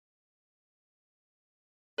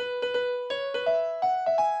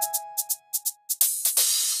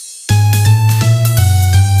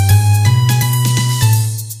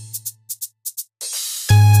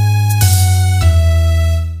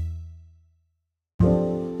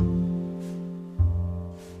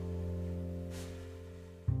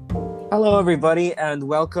Hello, everybody, and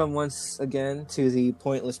welcome once again to the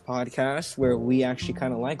Pointless Podcast, where we actually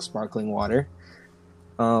kind of like sparkling water.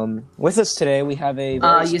 With us today, we have a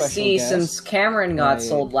very You special see, guest. since Cameron got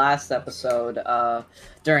sold last episode,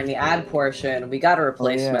 during the ad portion, we got a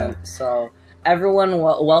replacement. yeah. So, everyone,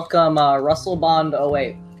 welcome Russell Bond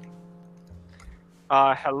 08.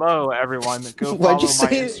 Hello, everyone. Go Why'd follow you my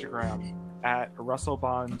say it? Instagram at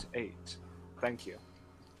RussellBond8. Thank you.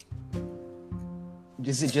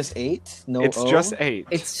 Is it just 8? No, It's O? just 8.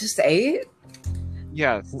 It's just 8?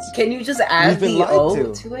 Yes. Can you just add You've been the lied O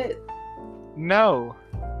to. to it? No.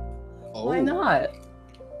 Oh. Why not?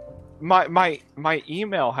 My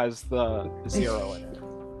email has the 0 in it.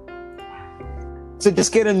 So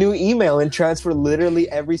just get a new email and transfer literally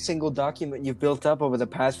every single document you've built up over the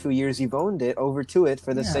past few years you've owned it over to it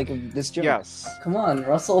for the sake of this joke. Yes. Come on,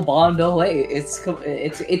 Russell Bond 08.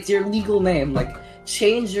 It's your legal name. Like,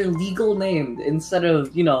 change your legal name instead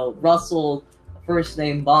of, Russell, first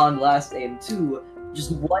name, Bond, last name, to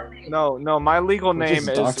just one name. No, my legal We're name just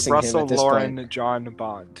is doxing him Russell at this Lauren point. John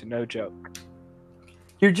Bond. No joke.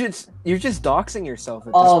 You're just doxing yourself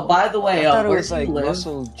at this Oh, point. by the way, I thought it where was do you like live?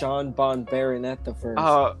 Russell John Bond Baronet the first.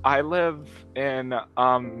 I live in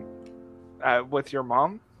with your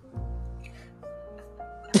mom.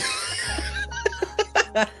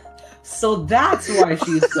 So that's why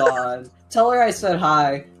she's gone. Tell her I said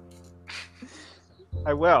hi.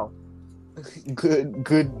 I will. Good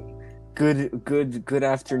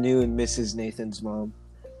afternoon, Mrs. Nathan's mom.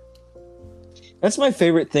 That's my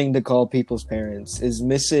favorite thing to call people's parents is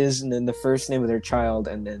Mrs. and then the first name of their child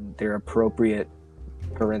and then their appropriate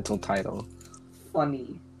parental title.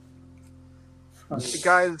 Funny.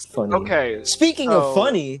 Guys, Funny. okay. Speaking so- of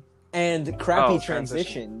funny and crappy Oh,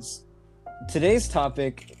 transitions, today's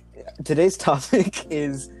topic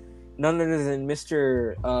is none other than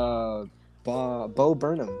Mr. Bo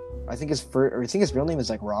Burnham. I think his real name is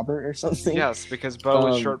like Robert or something. Yes, because Bo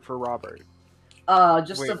is Um, short for Robert.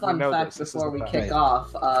 Just a We fun know fact this is before a we fact. kick Right.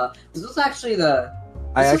 off. This was actually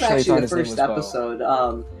I actually thought the his name first was Bo. episode.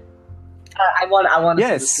 I want to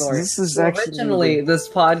Yes, see the story. this is So actually originally this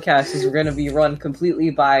podcast is going to be run completely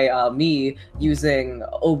by me using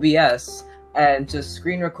OBS and just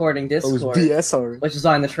screen recording Discord, BSR. which is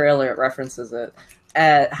on the trailer. It references it.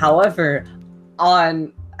 However,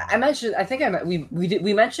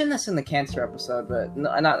 we mentioned this in the cancer episode, but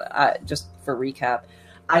not just for recap.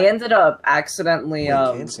 I ended up accidentally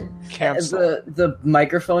Cancer. the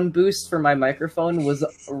microphone boost for my microphone was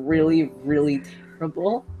really, really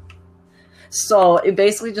terrible. So it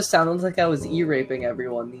basically just sounded like I was e-raping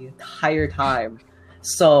everyone the entire time.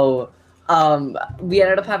 So we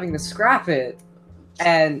ended up having to scrap it,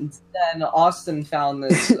 and then Austin found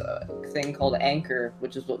this thing called Anchor,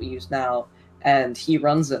 which is what we use now, and he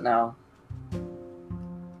runs it now.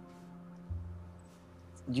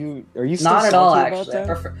 Are you still Not at all, salty about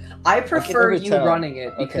actually. that? I prefer never you tell. running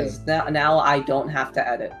it because now I don't have to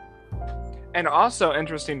edit. And also,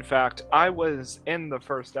 interesting fact, I was in the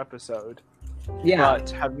first episode, Yeah. but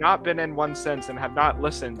have not been in one since and have not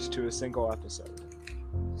listened to a single episode.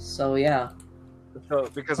 So yeah, So,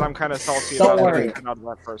 because I'm kind of salty Don't about worry. everything out of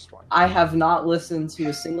that first one. I have not listened to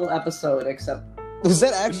a single episode except. Was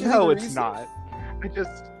that actually No, the it's reason? not. I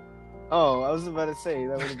just... Oh, I was about to say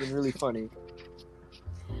that would have been really funny.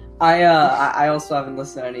 I also haven't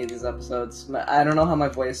listened to any of these episodes. I don't know how my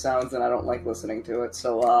voice sounds, and I don't like listening to it.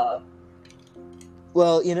 So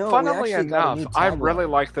Well, you know, we Funnily actually got a enough, new I tagline. really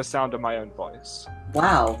like the sound of my own voice.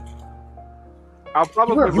 wow, I'll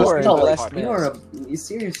probably You are listen a to the blessed podcast. you're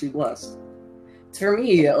seriously blessed. For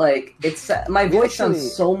me, like it's my We voice actually-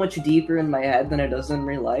 sounds so much deeper in my head than it does in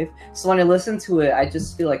real life. So when I listen to it, I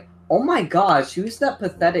just feel like, oh my gosh, who's that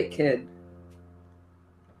pathetic kid?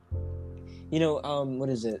 You know, what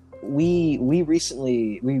is it? We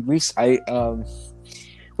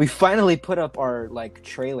finally put up our like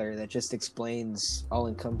trailer that just explains all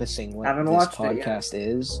encompassing what Haven't this watched it yet. podcast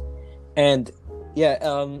is, and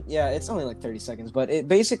yeah, it's only like 30 seconds, but it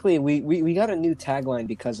basically we got a new tagline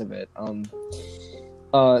because of it.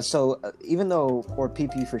 So even though or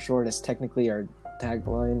PP for short is technically our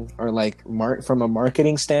tagline or like from a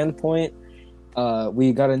marketing standpoint.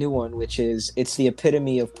 We got a new one, which is it's the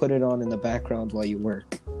epitome of put it on in the background while you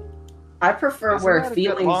work. I prefer Isn't where that a good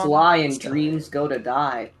feelings long lie and story? dreams go to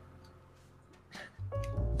die.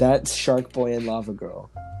 That's Shark Boy and Lava Girl.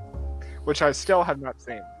 Which I still have not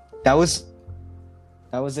seen. That was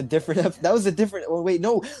a different. Oh wait,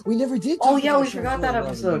 no, we never did. Oh talk yeah, about we Shark forgot Boy that and Lava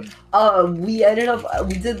episode. Girl.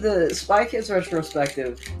 We did the Spy Kids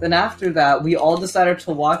retrospective. Then after that, we all decided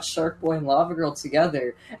to watch Shark Boy and Lava Girl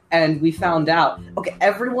together, and we found out. Okay,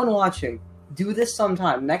 everyone watching, Do this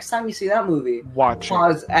sometime. Next time you see that movie, Watch it.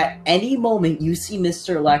 pause at any moment you see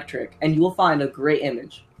Mr. Electric, and you will find a great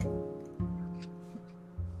image.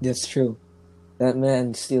 That's true. That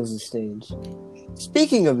man steals the stage.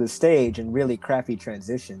 Speaking of the stage and really crappy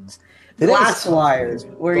transitions, today's Glass topic wires, is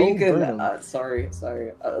where Bo you can. Burnham. Sorry.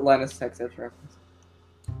 Linus Tech Tips reference.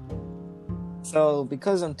 So,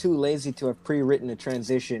 because I'm too lazy to have pre-written a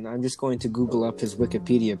transition, I'm just going to Google up his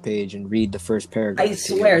Wikipedia page and read the first paragraph. I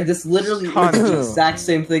swear, this literally is Tons. the exact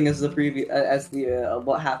same thing as the previous,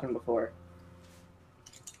 what happened before.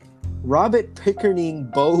 Robert Pickering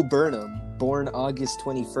Bo Burnham, born August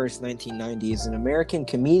 21st, 1990, is an American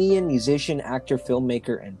comedian, musician, actor,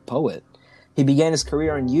 filmmaker, and poet. He began his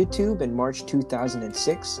career on YouTube in March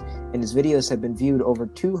 2006, and his videos have been viewed over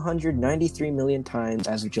 293 million times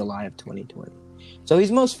as of July of 2020. So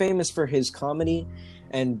he's most famous for his comedy,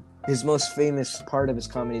 and his most famous part of his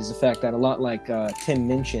comedy is the fact that a lot like Tim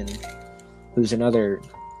Minchin, who's another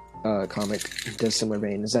comic who does similar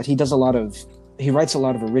vein, is that he writes a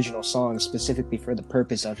lot of original songs specifically for the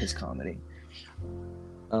purpose of his comedy.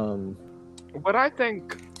 What I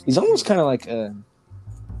think He's almost kind of like a...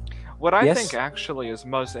 What I Yes? think actually is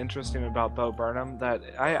most interesting about Bo Burnham that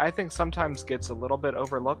I think sometimes gets a little bit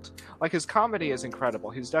overlooked. Like, his comedy is incredible.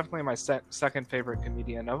 He's definitely my second favorite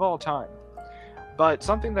comedian of all time. But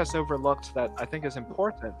something that's overlooked that I think is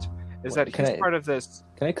important is that Can he's I- part of this.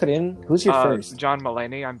 Can I cut in? Who's your first? John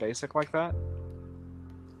Mulaney. I'm basic like that.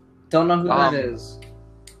 Don't know who that Um, is.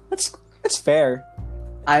 That's fair.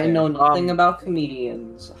 I know nothing um, about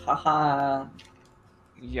comedians. Haha.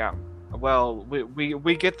 Yeah. Well,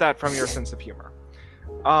 we get that from your sense of humor.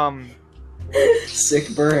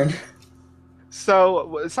 Sick burn.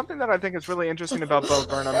 So something that I think is really interesting about Bo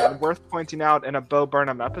Burnham and worth pointing out in a Bo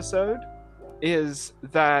Burnham episode is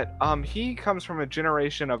that he comes from a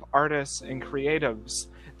generation of artists and creatives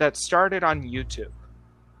that started on YouTube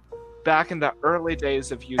back in the early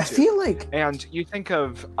days of YouTube. I feel like And you think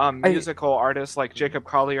of musical artists like Jacob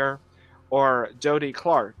Collier or Dodie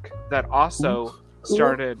Clark that also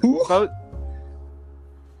started. Who?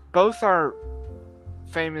 Both are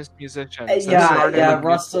famous musicians. that Yeah, started with music.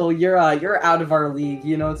 Russell, you're out of our league.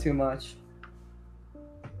 You know too much.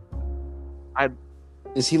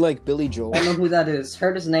 is he like Billy Joel? I don't know who that is.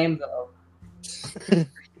 Heard his name though.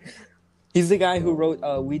 He's the guy who wrote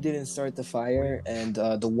 "We Didn't Start the Fire" and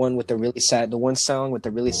the one song with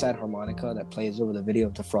the really sad harmonica that plays over the video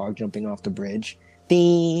of the frog jumping off the bridge.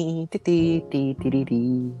 Dee, dee, dee, dee, dee, dee,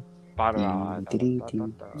 dee.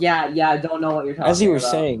 Yeah, I don't know what you're talking about. As you were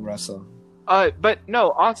saying, Russell. But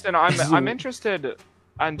no, Austin, I'm interested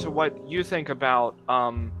into what you think about.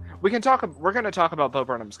 We're going to talk about Bo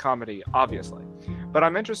Burnham's comedy, obviously, but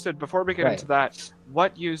I'm interested before we get Right. into that,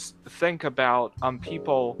 what you think about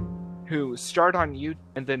people who start on YouTube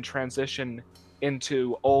and then transition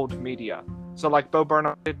into old media. So, like Bo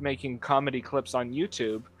Burnham did making comedy clips on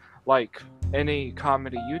YouTube, like any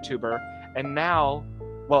comedy YouTuber, and now,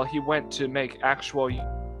 well, he went to make actual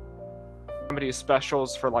comedy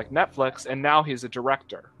specials for like Netflix, and now he's a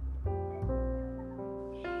director.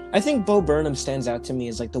 I think Bo Burnham stands out to me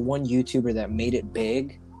as like the one YouTuber that made it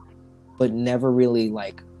big, but never really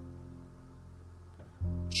like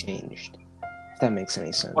changed. If that makes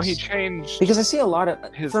any sense. Well, he changed Because I see a lot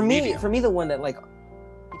of his for me medium. the one that like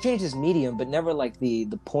he changed his medium, but never like the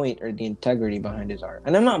point or the integrity behind his art.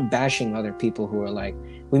 And I'm not bashing other people who are like,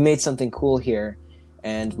 we made something cool here,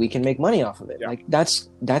 and we can make money off of it. Yeah. Like that's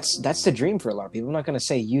the dream for a lot of people. I'm not going to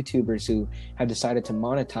say YouTubers who have decided to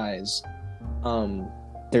monetize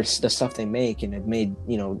the stuff they make and have made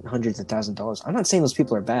hundreds of thousands of dollars. I'm not saying those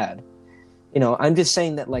people are bad. I'm just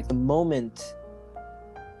saying that like the moment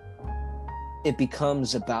it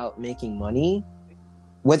becomes about making money,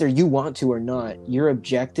 whether you want to or not, your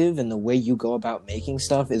objective and the way you go about making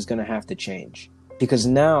stuff is going to have to change. Because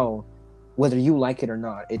now, whether you like it or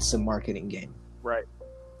not, it's a marketing game. right.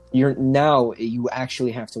 You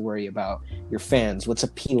actually have to worry about your fans, what's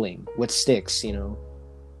appealing, what sticks,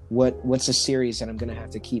 what's a series that I'm going to have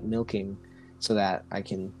to keep milking so that I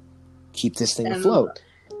can keep this thing afloat.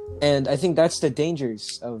 And I think that's the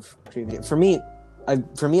dangers of creativity. For me,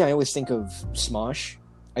 I always think of Smosh.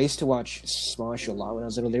 I used to watch Smosh a lot when I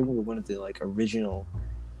was little. They were one of the like original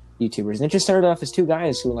YouTubers, and it just started off as two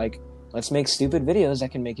guys who were like, let's make stupid videos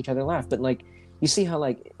that can make each other laugh. But like, you see how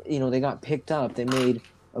like they got picked up. They made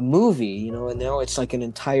a movie, and now it's like an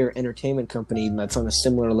entire entertainment company that's on a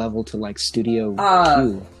similar level to like Studio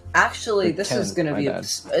Q. Actually, Or this 10, is gonna my be bad.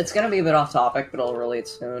 it's gonna be a bit off topic, but I'll relate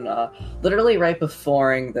soon. Literally right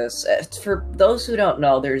before this, for those who don't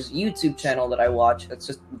know, there's a YouTube channel that I watch that's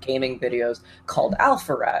just gaming videos called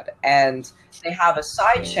Alpharad, and they have a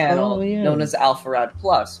side channel Oh, yeah. known as Alpharad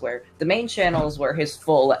Plus, where the main channel is where his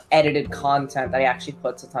full edited content that he actually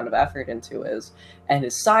puts a ton of effort into is, and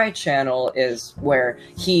his side channel is where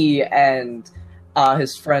he and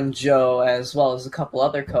his friend Joe, as well as a couple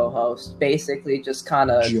other co-hosts, basically just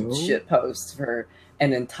kind of Joe? shitpost for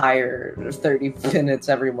an entire 30 minutes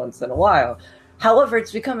every once in a while. However,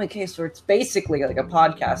 it's become a case where it's basically like a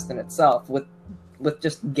podcast in itself with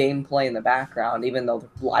just gameplay in the background, even though they're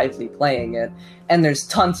lively playing it, and there's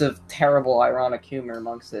tons of terrible ironic humor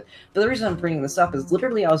amongst it. But the reason I'm bringing this up is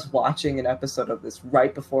literally I was watching an episode of this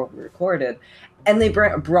right before we recorded, and they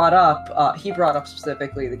brought up he brought up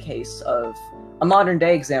specifically the case of a modern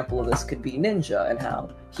day example of this could be Ninja, and how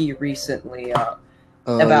he recently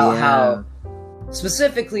how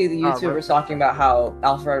specifically the YouTuber was talking about how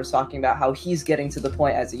Alfred was talking about how he's getting to the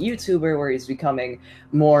point as a YouTuber where he's becoming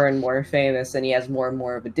more and more famous, and he has more and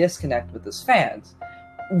more of a disconnect with his fans.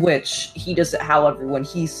 Which he does. However, when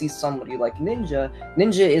he sees somebody like Ninja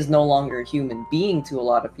is no longer a human being to a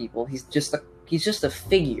lot of people. He's just a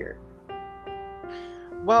figure.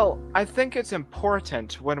 Well, I think it's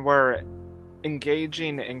important when we're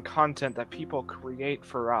engaging in content that people create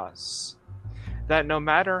for us, that no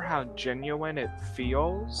matter how genuine it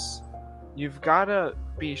feels, you've got to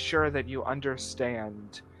be sure that you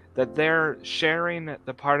understand that they're sharing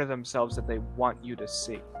the part of themselves that they want you to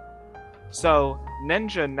see. So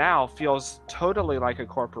Ninja now feels totally like a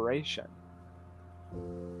corporation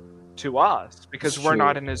to us because we're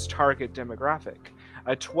not in his target demographic.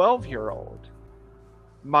 A 12-year-old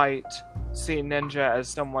might see Ninja as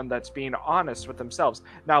someone that's being honest with themselves.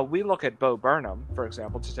 Now, we look at Bo Burnham, for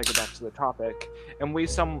example, to take it back to the topic, and we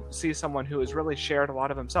see someone who has really shared a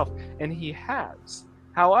lot of himself, and he has.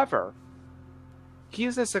 However,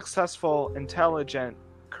 he's a successful, intelligent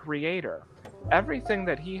creator. Everything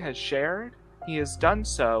that he has shared, he has done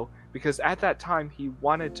so because at that time he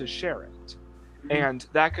wanted to share it. And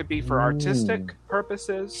that could be for artistic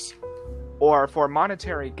purposes or for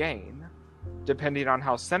monetary gain, depending on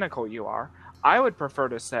how cynical you are. I would prefer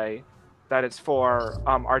to say that it's for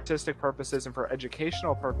artistic purposes and for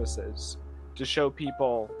educational purposes to show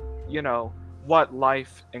people, what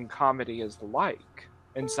life in comedy is like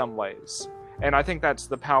in some ways. And I think that's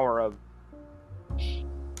the power of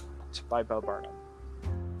by Bo Burnham.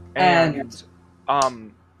 And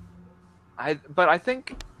I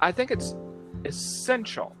think it's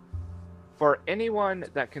essential for anyone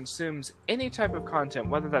that consumes any type of content,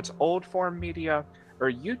 whether that's old form media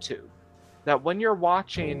or YouTube, that when you're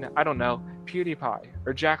watching, I don't know, PewDiePie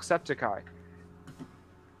or Jacksepticeye,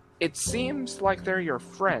 it seems like they're your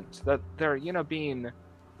friend, that they're, being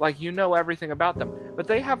like, everything about them, but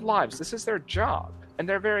they have lives. This is their job, and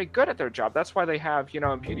they're very good at their job. That's why they have, in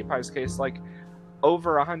PewDiePie's case, like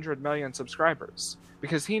over 100 million subscribers,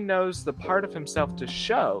 because he knows the part of himself to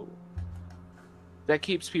show that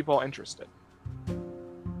keeps people interested.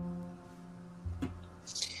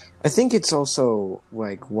 I think it's also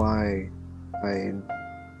like why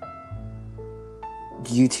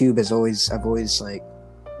YouTube I've always like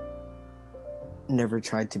never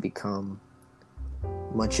tried to become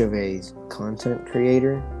much of a content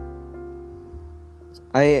creator.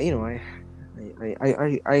 I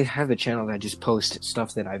have a channel that I just post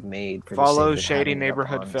stuff that I've made. For Follow the sake of Shady having it up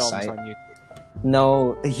Neighborhood on Films site. on YouTube.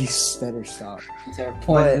 No, you better stop. Their point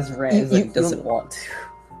But is rant is that he doesn't want to.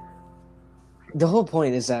 The whole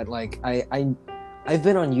point is that like I've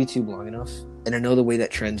been on YouTube long enough, and I know the way that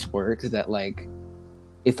trends work. That like,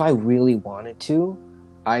 if I really wanted to,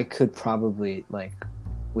 I could probably like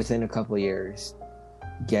within a couple of years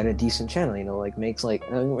get a decent channel. Like makes like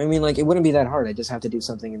it wouldn't be that hard. I just have to do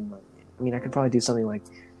something I could probably do something like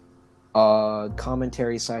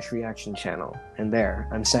commentary / reaction channel, and there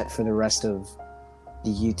I'm set for the rest of the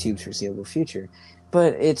YouTube's foreseeable future.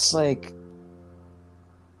 But it's like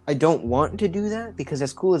I don't want to do that, because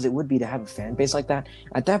as cool as it would be to have a fan base like that,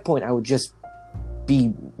 at that point I would just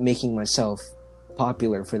be making myself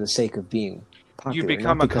popular for the sake of being popular. You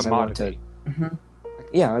become a commodity.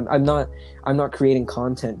 Yeah, I'm not creating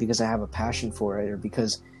content because I have a passion for it, or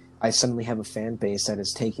because I suddenly have a fan base that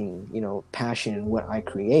is taking, passion in what I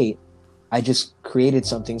create. I just created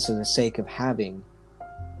something for the sake of having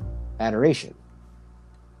adoration.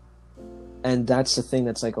 And that's the thing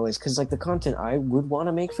that's like always, because like the content I would want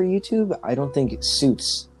to make for YouTube, I don't think it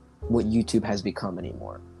suits what YouTube has become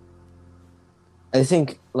anymore. I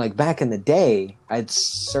think like back in the day, I'd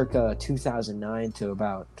circa 2009 to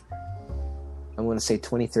about I want to say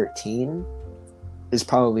 2013 is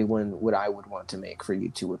probably when what I would want to make for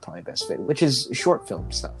YouTube would probably best fit, which is short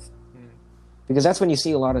film stuff. Because that's when you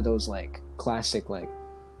see a lot of those like classic like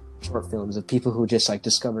short films of people who just like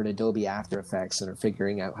discovered Adobe After Effects and are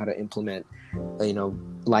figuring out how to implement,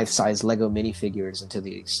 life-size Lego minifigures into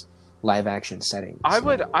these live-action settings.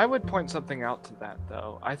 I would point something out to that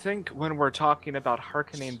though. I think when we're talking about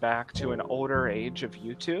harkening back to an older age of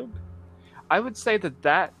YouTube, I would say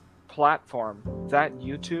that platform, that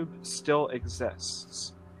YouTube, still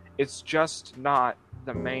exists. It's just not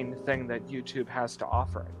the main thing that YouTube has to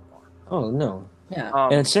offer anymore. Oh no. Yeah.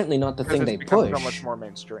 And it's certainly not the thing they push. So much more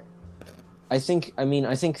mainstream. I think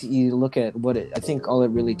you look at I think all it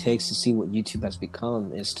really takes to see what YouTube has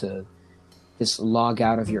become is to just log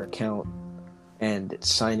out of your account and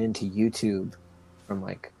sign into YouTube from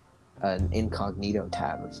like an incognito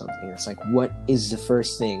tab or something. It's like, what is the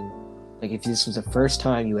first thing? Like, if this was the first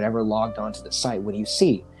time you had ever logged onto the site, what do you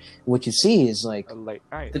see? What you see is like A late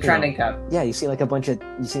night. The trending tab. Yeah, you see like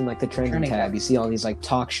you see like the trending tab. You see all these like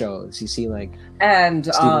talk shows. You see like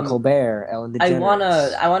Stephen Colbert, Ellen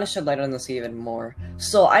DeGeneres. I wanna shed light on this even more.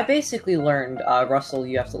 So I basically learned, Russell,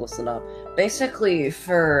 you have to listen up. Basically,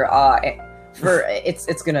 for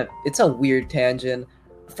it's a weird tangent.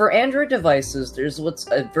 For Android devices, there's what's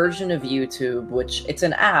a version of YouTube, which it's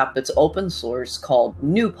an app, it's open source, called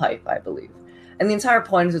NewPipe, I believe. And the entire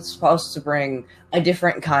point is it's supposed to bring a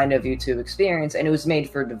different kind of YouTube experience, and it was made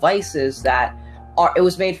for devices it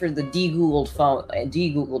was made for the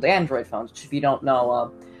de-Googled Android phones, which if you don't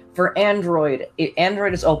know, for Android,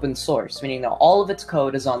 Android is open source, meaning that all of its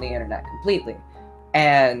code is on the internet completely.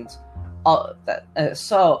 And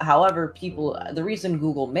however, the reason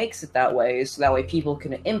Google makes it that way is so that way people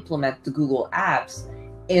can implement the Google apps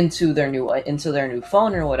into their new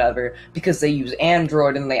phone or whatever, because they use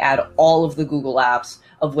Android and they add all of the Google apps,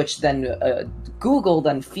 of which then Google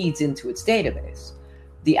then feeds into its database.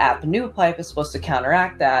 The app NewPipe is supposed to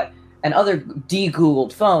counteract that, and other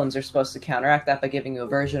de-Googled phones are supposed to counteract that by giving you a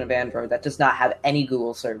version of Android that does not have any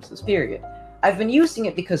Google services, period. I've been using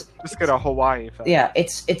it because just get a Hawaii phone. Yeah,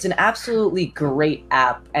 it's an absolutely great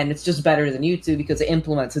app, and it's just better than YouTube because it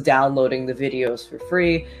implements downloading the videos for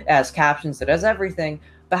free, it has captions, it has everything.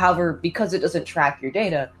 But however, because it doesn't track your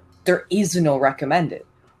data, there is no recommended.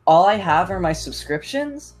 All I have are my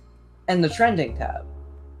subscriptions and the trending tab.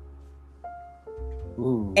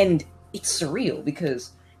 Ooh. And it's surreal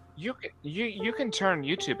because you can turn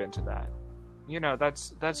YouTube into that.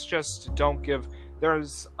 That's just don't give.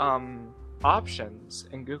 There's options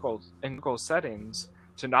in Google settings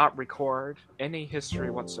to not record any history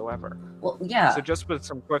whatsoever. Well, yeah. So just with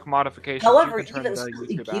some quick modifications, however, you can turn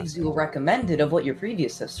it gives you a recommended of what your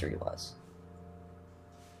previous history was.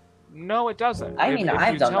 No, it doesn't.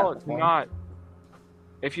 I've done that before.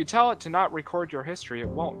 If you tell it to not record your history, it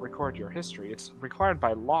won't record your history. It's required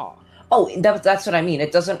by law. Oh, that's what I mean.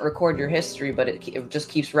 It doesn't record your history, but it just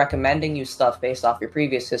keeps recommending you stuff based off your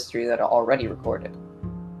previous history that are already recorded.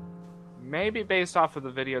 Maybe based off of the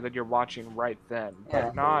video that you're watching right then,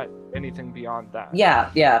 but not anything beyond that.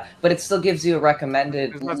 Yeah, but it still gives you a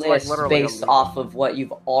recommended list based off of what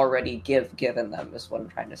you've already given them, is what I'm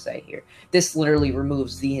trying to say here. This literally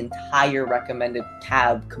removes the entire recommended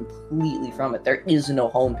tab completely from it. There is no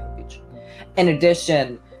homepage. In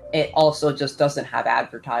addition, it also just doesn't have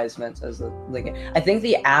advertisements as I think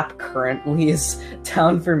the app currently is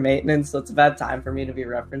down for maintenance, so it's a bad time for me to be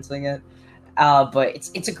referencing it. But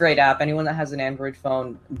it's a great app. Anyone that has an Android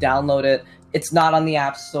phone, download it. It's not on the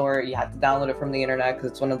App Store. You have to download it from the internet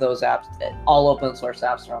because it's one of those apps. All open source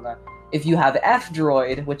apps are on there. If you have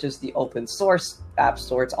F-Droid, which is the open source app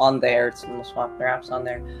store, it's on there. It's the most popular apps on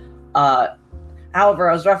there. However,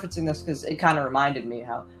 I was referencing this because it kind of reminded me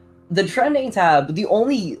how the trending tab, the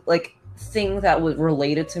only thing that was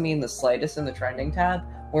related to me in the slightest in the trending tab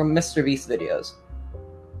were Mr. Beast videos.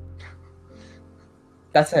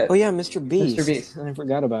 That's it. Oh yeah, Mr. Beast. Mr. Beast. I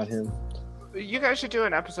forgot about him. You guys should do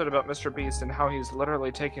an episode about Mr. Beast and how he's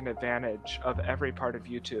literally taken advantage of every part of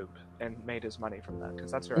YouTube and made his money from that,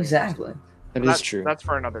 because that's very exactly. That is true. That's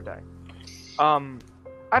for another day.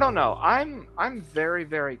 I don't know. I'm very,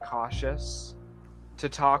 very cautious to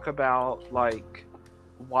talk about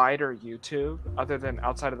wider YouTube, other than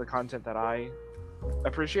outside of the content that I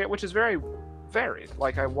appreciate, which is very varied.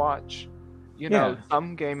 I watch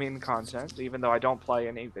some gaming content, even though I don't play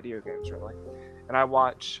any video games really. And I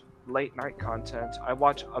watch late night content. I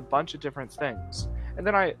watch a bunch of different things. And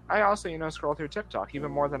then I also, scroll through TikTok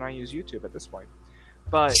even more than I use YouTube at this point.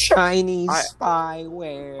 But Chinese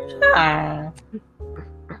spyware.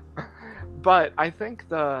 But I think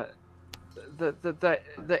the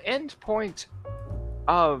end point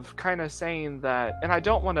of kind of saying that, and I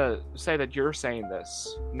don't want to say that you're saying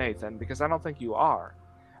this, Nathan, because I don't think you are,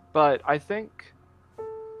 but I think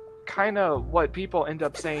kind of what people end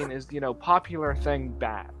up saying is, popular thing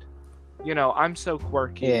bad. I'm so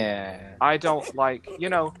quirky. Yeah. I don't like,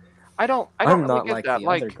 I don't I'm really not get like that. the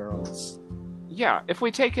Like, other girls. yeah, if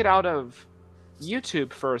we take it out of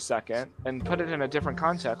YouTube for a second and put it in a different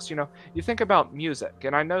context, you think about music,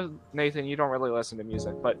 and I know, Nathan, you don't really listen to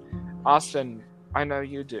music, but Austin, I know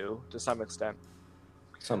you do to some extent.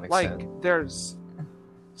 Some extent. Like, there's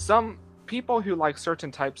some people who like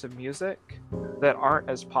certain types of music that aren't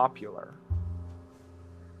as popular.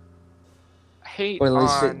 Hate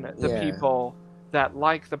on the people that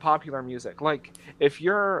like the popular music. Like, if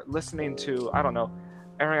you're listening to, I don't know,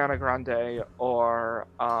 Ariana Grande or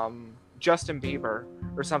Justin Bieber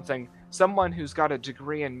or something, someone who's got a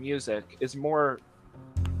degree in music is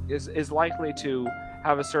likely to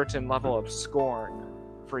have a certain level of scorn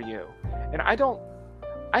for you, and I don't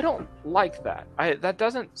like that. That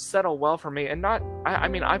doesn't settle well for me. And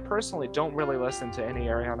I personally don't really listen to any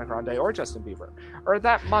Ariana Grande or Justin Bieber or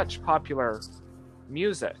that much popular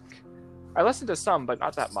music. I listen to some, but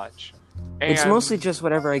not that much. And it's mostly just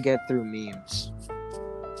whatever I get through memes.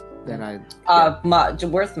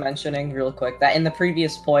 Worth mentioning real quick that in the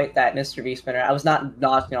previous point that Mr. V Spinner, I was not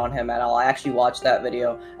knocking on him at all. I actually watched that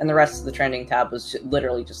video, and the rest of the trending tab was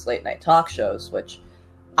literally just late night talk shows, which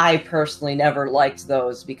I personally never liked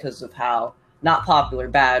those because of how not popular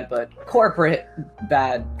bad, but corporate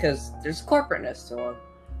bad, because there's corporateness to them.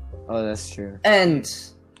 Oh, that's true. And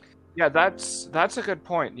yeah, that's a good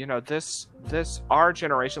point. This our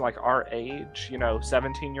generation, like our age,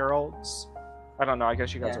 17-year-olds. I don't know. I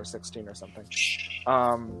guess you guys are 16 or something.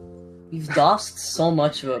 We've doxed so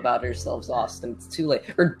much about ourselves, Austin. It's too late.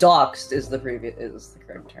 Or doxed is the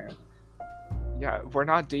correct term. Yeah, we're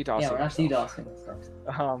not DDoSing. Yeah, we're not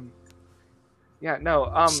DDoSing. Yeah,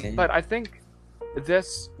 no. But I think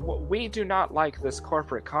we do not like this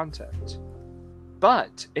corporate content.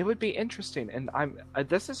 But it would be interesting, and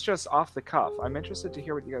this is just off the cuff. I'm interested to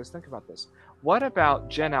hear what you guys think about this. What about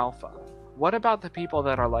Gen Alpha? What about the people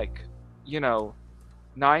that are like,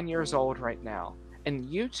 9 years old right now? And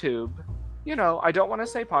YouTube, I don't want to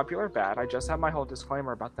say popular bad. I just have my whole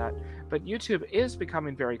disclaimer about that. But YouTube is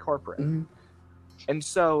becoming very corporate. Mm-hmm. And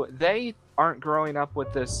so they aren't growing up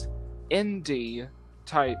with this indie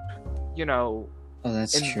type,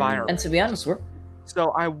 that's environment. True. And to be honest,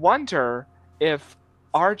 So I wonder if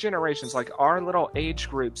our generations, like our little age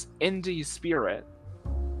groups, indie spirit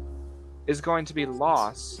is going to be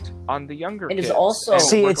lost on the younger kids. It is also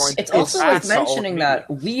it's also worth mentioning that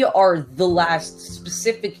we are the last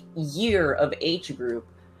specific year of age group,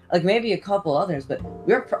 like maybe a couple others, but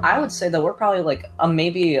I would say that we're probably like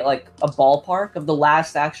maybe like a ballpark of the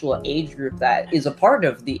last actual age group that is a part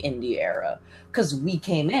of the indie era, because we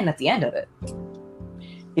came in at the end of it.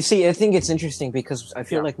 You see, I think it's interesting because I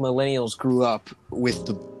feel like millennials grew up with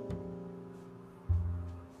the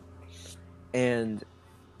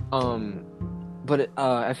but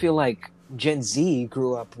I feel like Gen Z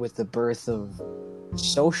grew up with the birth of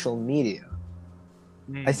social media.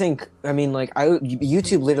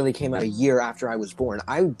 YouTube literally came out a year after I was born.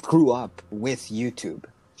 I grew up with YouTube.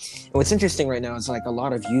 And what's interesting right now is like a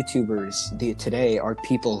lot of YouTubers today are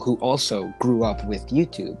people who also grew up with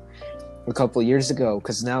YouTube a couple of years ago,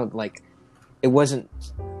 because now like it wasn't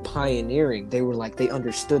pioneering. They were like, they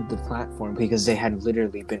understood the platform because they had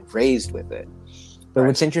literally been raised with it. But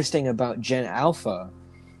what's interesting about Gen Alpha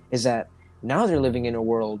is that now they're living in a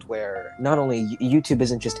world where not only YouTube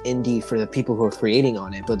isn't just indie for the people who are creating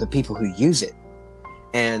on it, but the people who use it.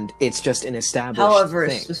 And it's just an established However,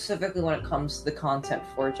 thing. Specifically when it comes to the content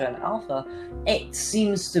for Gen Alpha, it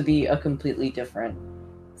seems to be a completely different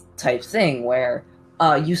type thing where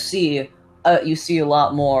you see a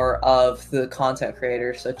lot more of the content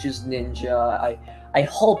creators such as Ninja. I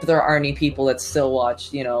hope there aren't any people that still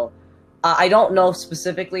watch, I don't know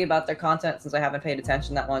specifically about their content since I haven't paid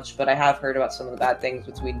attention that much, but I have heard about some of the bad things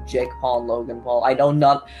between Jake Paul and Logan Paul. I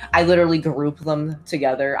literally group them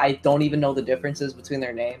together. I don't even know the differences between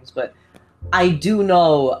their names, but I do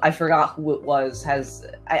know, I forgot who it was,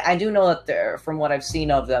 I do know that from what I've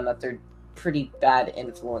seen of them, that they're pretty bad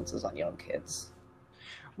influences on young kids.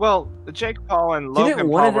 Well, Jake Paul and Logan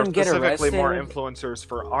Paul were specifically more influencers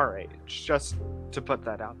for our age, just to put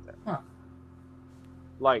that out there. Huh.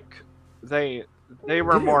 Like, they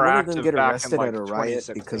were more active them get back arrested in like at a riot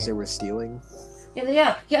 2016. because they were stealing.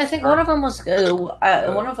 Yeah. I think one of them was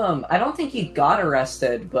one of them. I don't think he got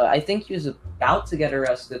arrested, but I think he was about to get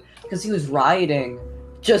arrested because he was rioting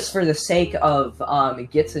just for the sake of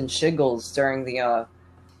gits and shiggles during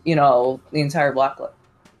the entire Black Lives.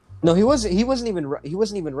 No, he wasn't even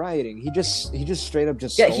rioting. He just straight up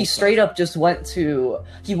just Yeah, stole he straight up just went to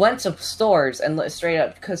stores and straight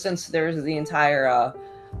up, because since there was the entire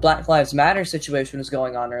Black Lives Matter situation was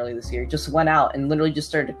going on early this year, he just went out and literally just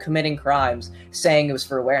started committing crimes, saying it was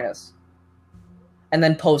for awareness, and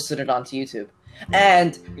then posted it onto YouTube.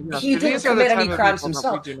 And he didn't commit any crimes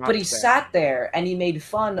himself, but he sat there and he made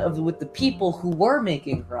fun with the people who were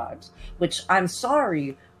making crimes. Which, I'm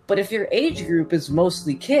sorry, but if your age group is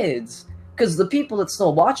mostly kids, because the people that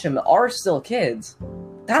still watch him are still kids,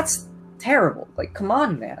 that's terrible. Like, come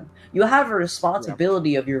on, man. You have a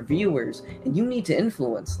responsibility of your viewers, and you need to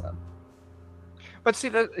influence them. But see,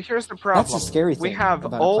 here's the problem. That's the scary thing. We have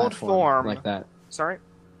about old a platform form like that. Sorry.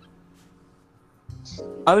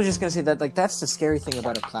 I was just gonna say that, like, that's the scary thing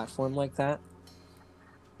about a platform like that,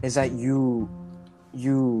 is that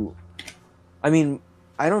I mean,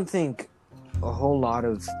 I don't think a whole lot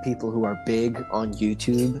of people who are big on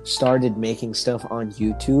YouTube started making stuff on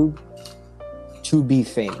YouTube to be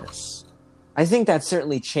famous. I think that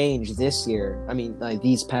certainly changed this year. I mean, like,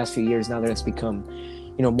 these past few years, now that it's become,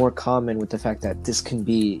 more common with the fact that this can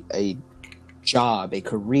be a job, a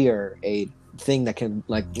career, a thing that can,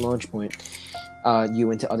 like, launch point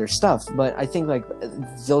you into other stuff. But I think, like,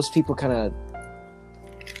 those people kind of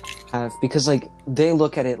have, because, like, they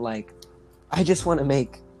look at it like, I just want to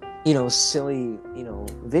make, silly,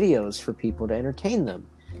 videos for people to entertain them.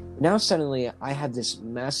 Now suddenly I have this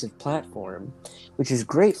massive platform, which is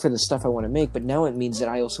great for the stuff I want to make, but now it means that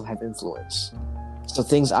I also have influence. So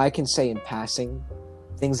things I can say in passing,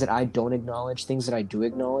 things that I don't acknowledge, things that I do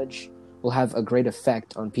acknowledge, will have a great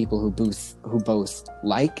effect on people who both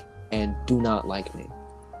like and do not like me.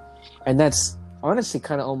 And that's honestly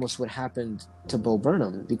kind of almost what happened to Bo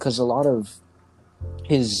Burnham, because a lot of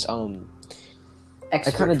his I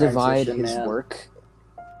kind of divide his work.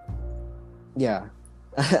 Yeah,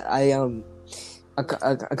 I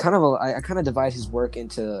kind of divide his work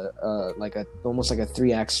into almost like a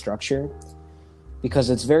 3-act structure, because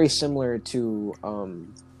it's very similar to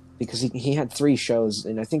because he had 3 shows,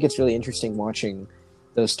 and I think it's really interesting watching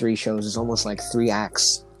those 3 shows. Is almost like 3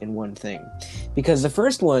 acts in one thing, because the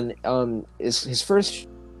first one is his first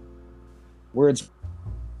words,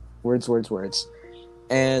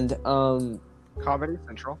 and Comedy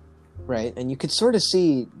Central. Right, and you could sort of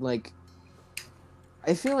see, like,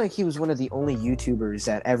 I feel like he was one of the only YouTubers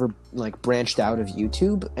that ever, like, branched out of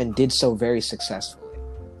YouTube and did so very successfully.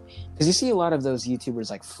 Because you see a lot of those YouTubers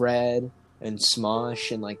like Fred and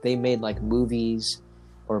Smosh, and, like, they made, like, movies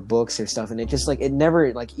or books or stuff, and it just, like, it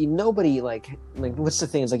never, like, nobody, like what's the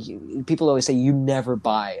thing is, like, people always say you never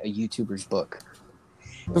buy a YouTuber's book.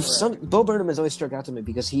 But Bo Burnham has always struck out to me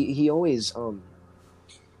because he always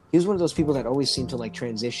he was one of those people that always seemed to, like,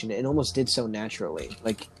 transition, and almost did so naturally.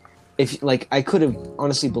 Like, if, like, I could have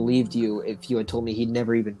honestly believed you if you had told me he'd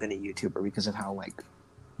never even been a YouTuber, because of how, like,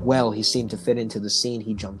 well he seemed to fit into the scene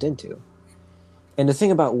he jumped into. And the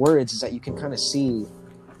thing about words is that you can kind of see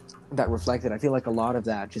that reflected. I feel like a lot of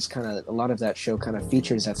that show kind of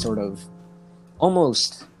features that sort of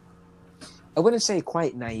almost, I wouldn't say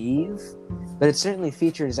quite naive, but it certainly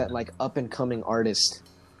features that, like, up and coming artist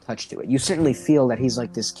touch to it. You certainly feel that he's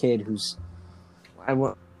like this kid who's,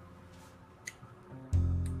 even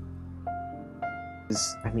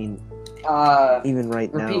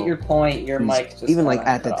right now. Repeat your point. Your mic just even, like,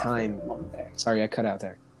 at the time. Sorry, I cut out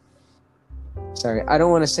there. Sorry, I don't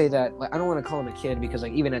want to say that. Like, I don't want to call him a kid, because,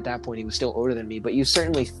 like, even at that point he was still older than me. But you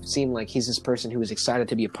certainly seem like he's this person who was excited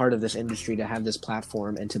to be a part of this industry, to have this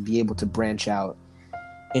platform, and to be able to branch out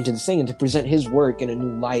into the thing, and to present his work in a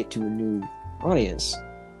new light to a new audience.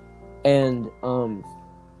 And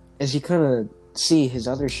as you kind of see his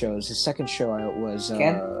other shows, his second show out was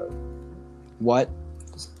What?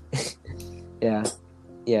 yeah,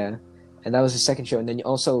 and that was his second show. And then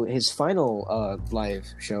also his final live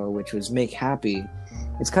show, which was Make Happy.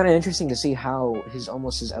 It's kind of interesting to see how his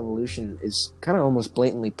evolution is kind of almost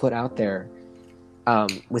blatantly put out there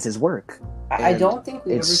with his work. I don't think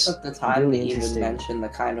we ever took the time really to even mention the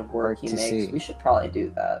kind of work he makes. See. We should probably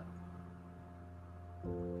do that.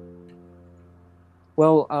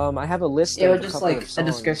 Well, I have a list. It of was just like a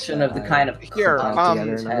description of the kind of here.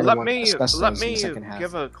 Let me give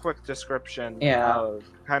give a quick description Yeah. of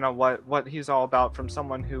kind of what he's all about from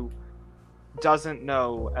someone who doesn't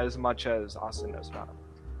know as much as Austin knows about him.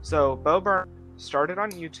 So Bo Burnham started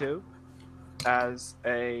on YouTube as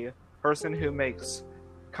a person who makes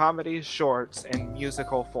comedy shorts in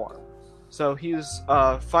musical form. So he's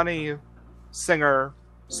a funny singer,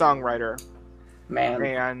 songwriter, Man.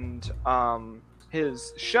 and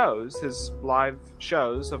his shows, his live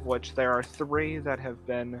shows, of which there are 3 that have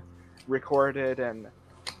been recorded and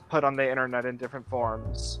put on the internet in different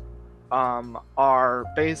forms, are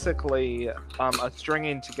basically a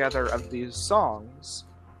stringing together of these songs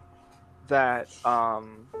that are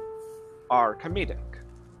comedic.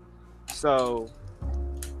 So,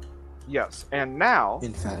 yes, and now,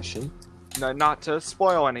 In fashion. not to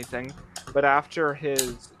spoil anything, but after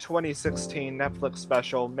his 2016 Netflix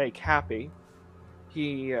special Make Happy,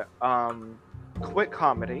 he quit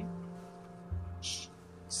comedy,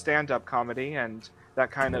 stand-up comedy, and that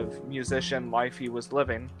kind of musician life he was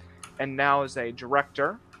living, and now is a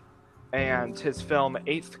director. And his film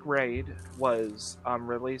 8th Grade was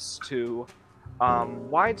released to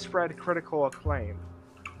widespread critical acclaim,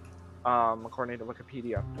 according to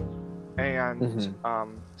Wikipedia. And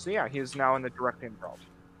so yeah, he is now in the directing world.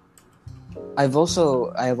 I have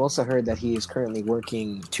also heard that he is currently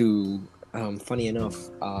working to, funny enough,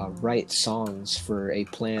 write songs for a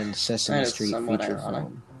planned Sesame Street feature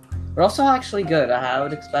film. But also actually good. I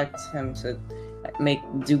would expect him to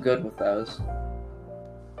do good with those.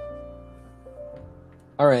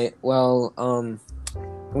 All right. Well, I'm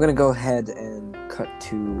gonna go ahead and cut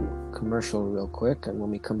to commercial real quick, and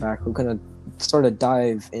when we come back, we're gonna sort of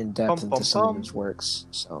dive in depth into some of his works.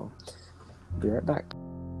 So, I'll be right back.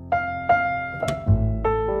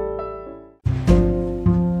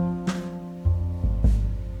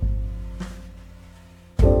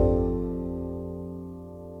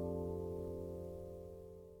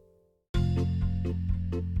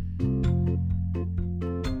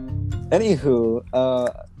 Anywho,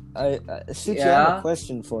 Suchi, I have a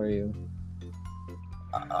question for you.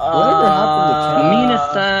 Whatever happened to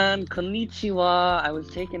Minasan, konnichiwa. I was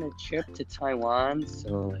taking a trip to Taiwan,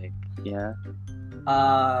 so yeah.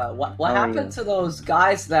 What happened to those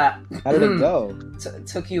guys that How did it go?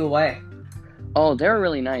 took you away? Oh, they were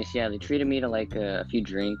really nice. Yeah, they treated me to a few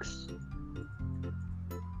drinks,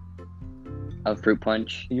 a fruit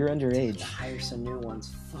punch. You're underage. Hire some new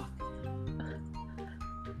ones. Fuck.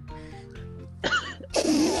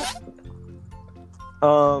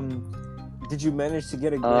 Did you manage to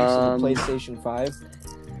get a glimpse of the PlayStation 5?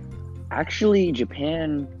 Actually,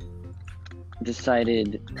 Japan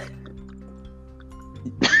decided.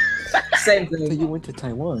 Same So thing. you went to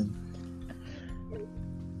Taiwan.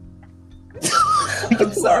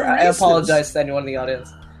 I'm sorry. I apologize to anyone in the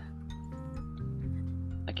audience.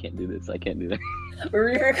 I can't do this. I can't do that. We're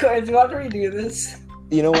re-recording. Do you want to redo this?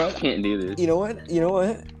 You know I what? can't do this. You know what?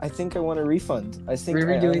 I think I want a refund. I think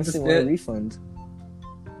We're I redoing honestly this want a bit. refund.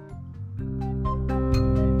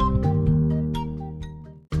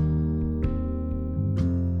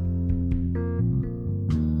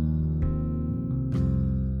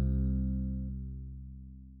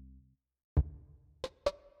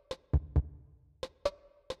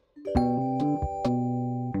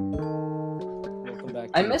 Welcome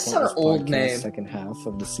back to I the miss Pointless our old Podcast name. Second half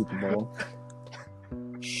of the Super Bowl.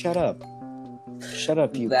 Shut up. Shut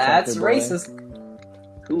up, you That's cracker boy.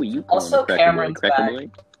 racist. Who are you calling Also, a cracker Cameron's boy? Cracker back.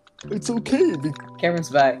 boy? It's okay. Cameron's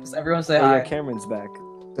back. Just everyone say Oh hi. yeah, Cameron's back.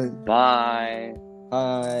 Bye.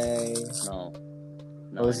 Hi. No.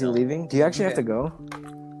 Oh, is he leaving? Do you actually have Okay. to go?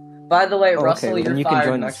 By the way, Oh, Russell, okay, well, you're then you can fired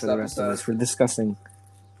join us next for the rest of episode. this. We're discussing.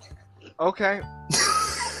 Okay.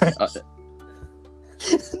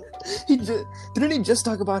 Didn't he just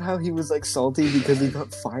talk about how he was salty because he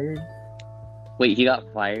got fired? Wait, he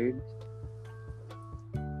got fired?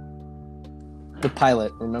 The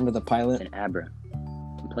pilot, remember the pilot? And Abra.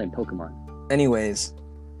 I'm playing Pokemon. Anyways.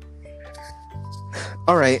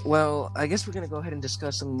 Alright, well, I guess we're gonna go ahead and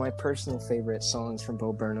discuss some of my personal favorite songs from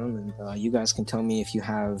Bo Burnham, and you guys can tell me if you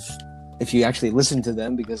actually listened to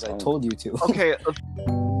them, because I told you to. Okay.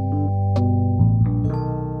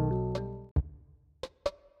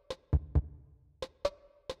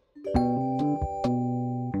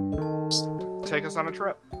 Take us on a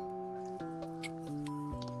trip.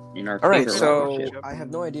 In our Alright, favorite so relationship. I have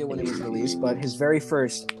no idea when it was released, but his very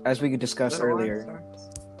first, as we could discuss earlier,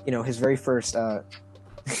 you know, his very first, what's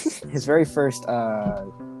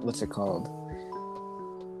it called?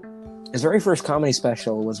 His very first comedy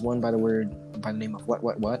special was one by the name of What?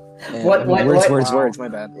 And, What? Words, my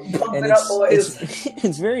bad. Bump And it up, boys.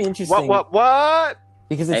 it's very interesting. What?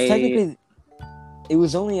 Because it's Hey. technically, it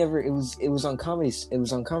was on Comedy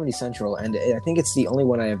Central, and I think it's the only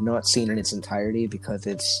one I have not seen in its entirety, because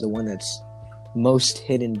it's the one that's most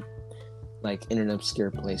hidden, in an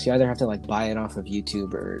obscure place. You either have to buy it off of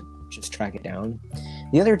YouTube or just track it down.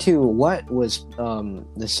 The other two, What was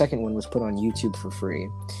the second one was put on YouTube for free,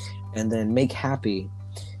 and then Make Happy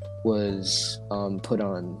was put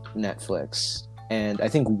on Netflix. and I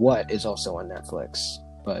think What is also on Netflix,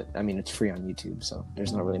 but I mean it's free on YouTube, so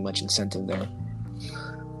there's not really much incentive there.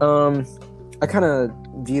 I kind of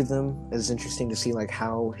view them as interesting to see like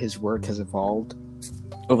how his work has evolved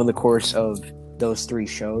over the course of those 3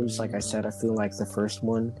 shows. Like I said, I feel like the first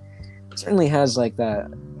one certainly has like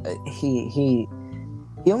that. He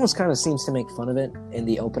almost kind of seems to make fun of it in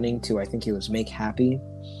the opening to, I think it was Make Happy,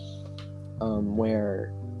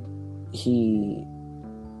 where he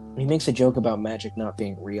makes a joke about magic not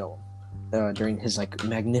being real during his like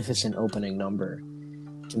magnificent opening number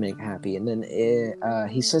to Make Happy, and then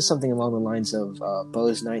he says something along the lines of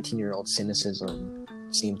Bo's 19-year-old cynicism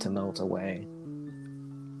seemed to melt away,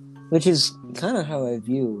 which is kind of how I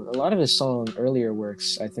view a lot of his earlier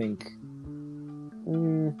works. I think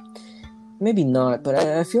maybe not, but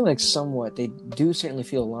I feel like somewhat they do certainly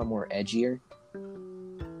feel a lot more edgier.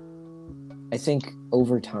 I think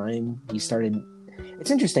over time he started.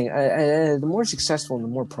 It's interesting. The more successful and the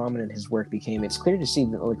more prominent his work became, it's clear to see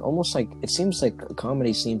that, like, almost like it seems like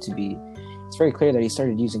comedy seemed to be. It's very clear that he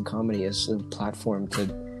started using comedy as a platform to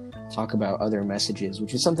talk about other messages,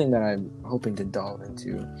 which is something that I'm hoping to delve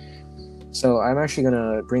into. So I'm actually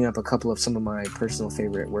gonna bring up a couple of some of my personal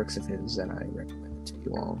favorite works of his that I recommend to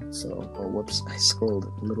you all. So, whoops, I scrolled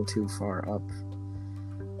a little too far up.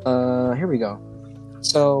 Here we go.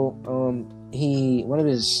 So,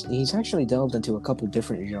 he's actually delved into a couple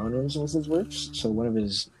different genres with his works. So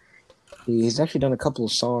he's actually done a couple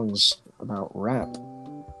of songs about rap.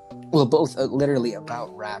 Well, both literally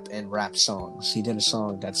about rap and rap songs. He did a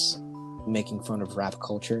song that's making fun of rap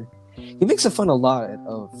culture. He makes fun a lot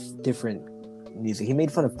of different music. He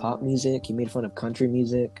made fun of pop music. He made fun of country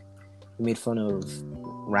music. He made fun of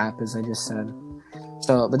rap, as I just said.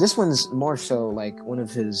 So, but this one's more so like one of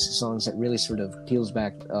his songs that really sort of peels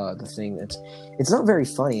back the thing. It's not very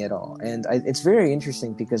funny at all, and it's very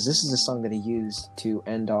interesting because this is a song that he used to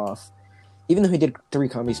end off. Even though he did 3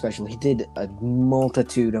 comedy specials, he did a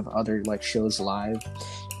multitude of other like shows live,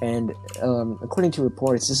 and according to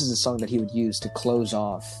reports, this is a song that he would use to close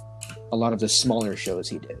off a lot of the smaller shows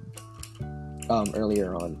he did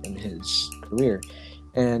earlier on in his career.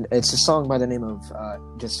 And it's a song by the name of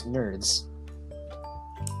just Nerds.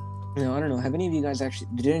 You know, I don't know. Did any of you guys actually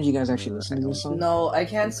listen to this song? No, I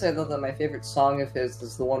can say though that my favorite song of his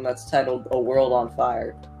is the one that's titled "A World on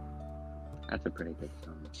Fire." That's a pretty good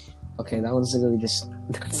song. Okay, that one's really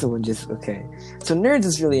that's the one okay. So Nerds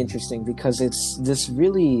is really interesting because it's this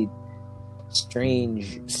really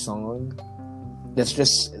strange song that's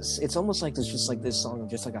it's almost like this song of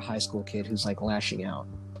just like a high school kid who's like lashing out.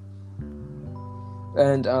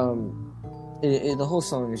 And the whole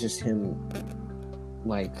song is just him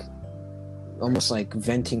like almost like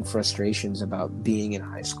venting frustrations about being in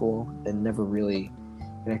high school and never really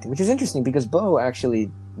connecting, which is interesting because Bo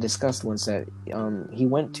actually discussed once that he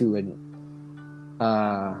went to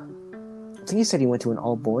I think he said he went to an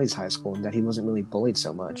all-boys high school and that he wasn't really bullied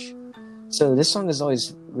so much. So this song has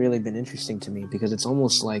always really been interesting to me because it's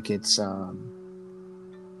almost like it's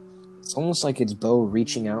Bo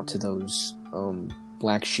reaching out to those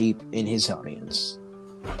black sheep in his audience,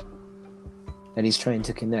 that he's trying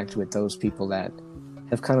to connect with those people that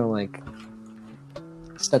have kind of like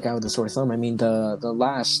stuck out with a sore thumb. I mean, the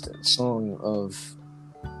last song of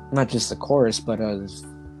not just the chorus, but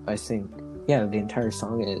I think the entire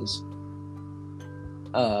song is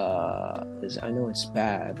I know it's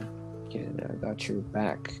bad, kid. I got your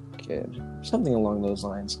back, kid. Something along those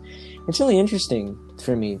lines. It's really interesting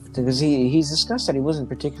for me because he's discussed that he wasn't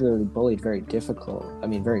particularly bullied very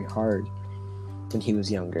hard when he was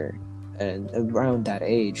younger and around that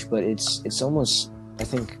age, but it's almost, I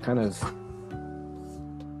think, kind of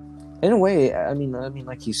in a way, I mean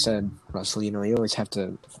like you said, Russell, you know, you always have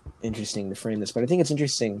to interesting to frame this, but I think it's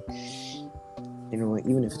interesting, you know,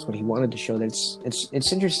 even if it's what he wanted to show, that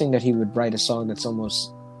it's interesting that he would write a song that's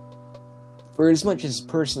almost, for as much as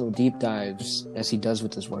personal deep dives as he does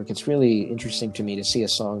with his work, it's really interesting to me to see a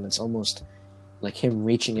song that's almost like him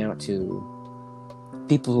reaching out to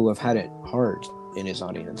people who have had it hard in his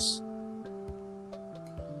audience.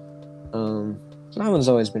 So that one's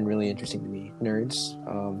always been really interesting to me. Nerds.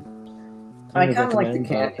 I kind of like the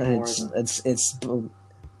cat more.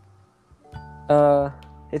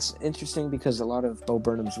 It's interesting because a lot of Bo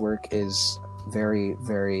Burnham's work is very,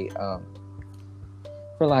 very,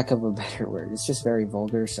 for lack of a better word, it's just very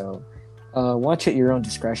vulgar. So, watch at your own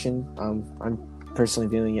discretion. I'm personally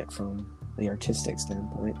viewing it from the artistic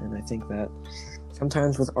standpoint, and I think that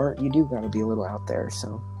sometimes with art, you do gotta be a little out there.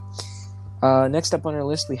 So, next up on our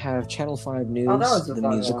list, we have Channel 5 News, the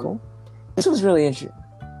musical. One. This was really interesting.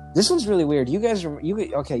 This one's really weird. You guys,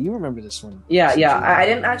 you remember this one? Yeah. I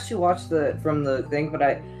didn't actually watch from the thing, but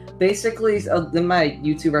I basically in my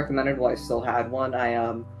YouTube recommended while I still had one.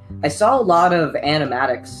 I saw a lot of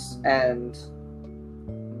animatics and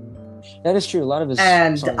that is true. A lot of his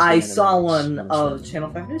I saw one of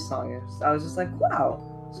Channel 5 News Songers. I was just like, wow,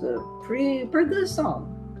 it's a pretty good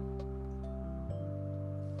song.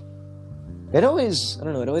 It always, I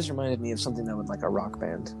don't know, it always reminded me of something that would like a rock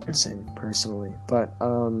band would sing personally. But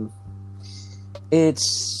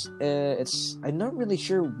it's I'm not really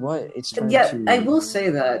sure what it's trying to. Yeah, I will say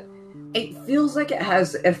that it feels like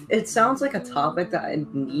it sounds like a topic that I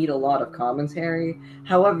need a lot of commentary.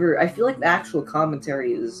 However, I feel like the actual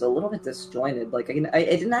commentary is a little bit disjointed. Like I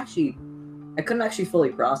couldn't actually fully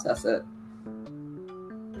process it.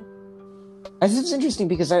 I think it's interesting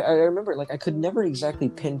because I remember like I could never exactly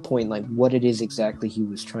pinpoint like what it is exactly he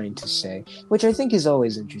was trying to say, which I think is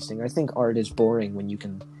always interesting. I think art is boring when you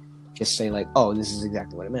can just say like, oh, this is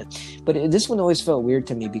exactly what I meant. But this one always felt weird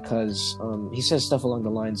to me because he says stuff along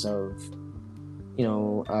the lines of, you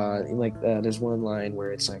know, there's one line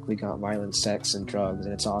where it's like, we got violent sex and drugs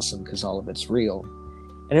and it's awesome because all of it's real.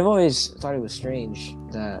 And I've always thought it was strange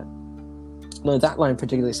that, no, that line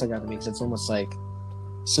particularly stuck out to me because it's almost like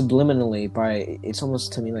it's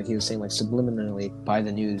almost to me like he was saying like subliminally by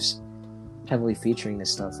the news heavily featuring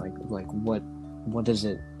this stuff, like what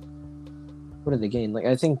do they gain? Like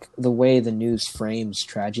I think the way the news frames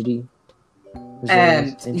tragedy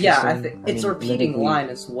and yeah, I think it's a repeating line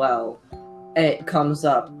as well. It comes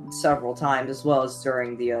up several times as well as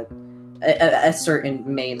during the a certain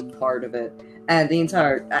main part of it. And the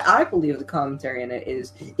entire, I believe the commentary in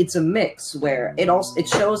it's a mix where it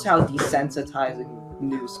shows how desensitizing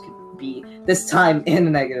news can be, this time in a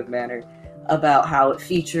negative manner, about how it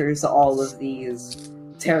features all of these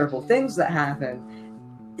terrible things that happen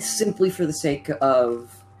simply for the sake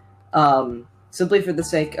of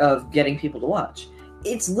getting people to watch.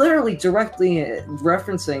 It's literally directly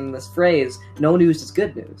referencing this phrase, no news is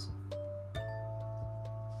good news.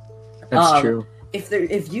 That's true.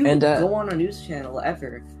 If you go on a news channel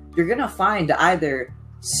ever, you're gonna find either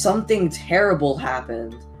something terrible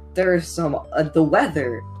happened, there's some the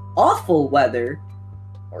weather, awful weather,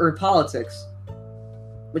 or politics,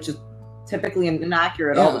 which is typically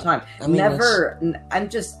inaccurate all the time. I mean, I'm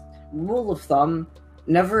just rule of thumb: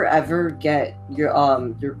 never ever get your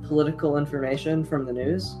political information from the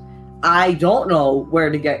news. I don't know where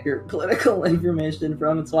to get your political information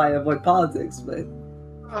from. That's why I avoid politics, but.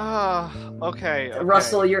 Okay.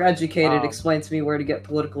 Russell, you're educated. Explain to me where to get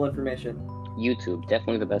political information. YouTube,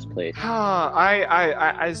 definitely the best place.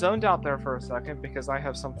 I zoned out there for a second because I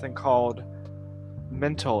have something called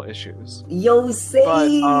mental issues. Yo,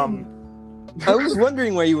 same. But, I was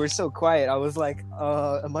wondering why you were so quiet. I was like,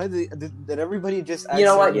 did everybody just? You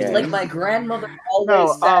know what? Yeah. Like my grandmother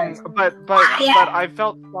always says. But I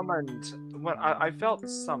felt summoned when I felt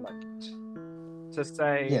summoned to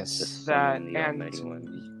say that, and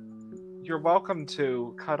you're welcome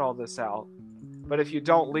to cut all this out, but if you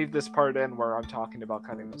don't leave this part in where I'm talking about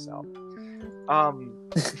cutting this out.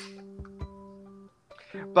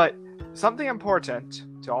 But something important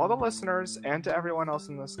to all the listeners and to everyone else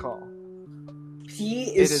in this call.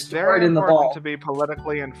 It is very important to be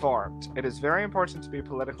politically informed. It is very important to be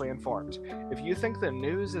politically informed. If you think the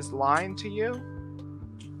news is lying to you,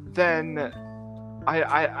 then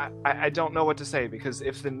I don't know what to say, because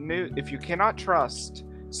if you cannot trust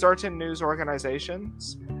certain news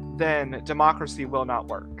organizations, then democracy will not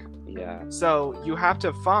work. Yeah. So you have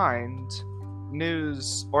to find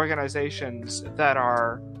news organizations that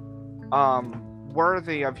are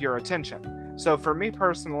worthy of your attention. So for me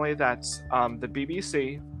personally, that's the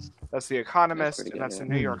BBC, that's The Economist, and that's the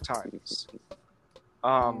New York Times.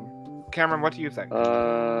 Cameron, what do you think?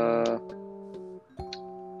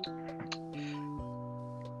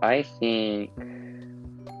 I think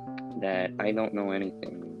that I don't know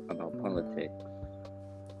anything about politics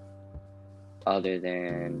other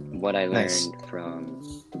than what I learned from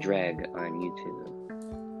Dreg on YouTube.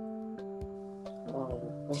 Oh,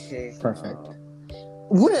 okay. Perfect.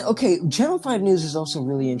 Channel 5 News is also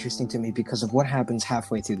really interesting to me because of what happens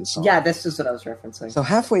halfway through the song. Yeah, this is what I was referencing. So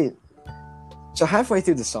halfway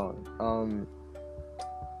through the song,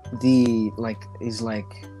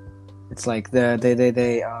 it's like they're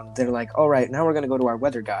like, all right, now we're gonna go to our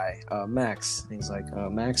weather guy, Max. And he's like,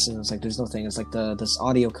 Max, and it's like there's no thing. It's like this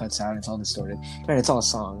audio cuts out, and it's all distorted, and it's all a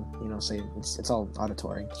song, you know, so it's all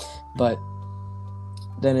auditory, but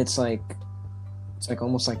then it's like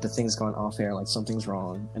almost like the thing's gone off air, like something's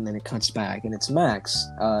wrong, and then it cuts back, and it's Max,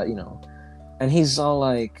 you know, and he's all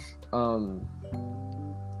like,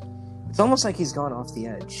 It's almost like he's gone off the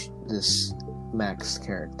edge, this Max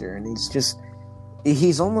character, and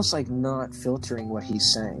he's almost like not filtering what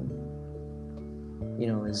he's saying. You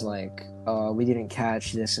know, is like, we didn't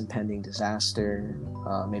catch this impending disaster.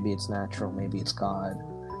 Maybe it's natural, maybe it's God.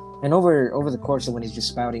 And over the course of when he's just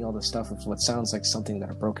spouting all the stuff of what sounds like something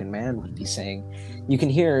that a broken man would be saying, you can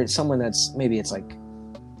hear someone that's, maybe it's like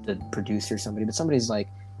the producer or somebody, but somebody's like,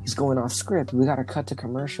 he's going off script, we gotta cut to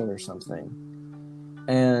commercial or something.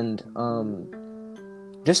 And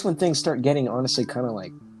just when things start getting honestly kind of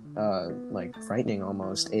like frightening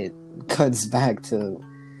almost, it cuts back to,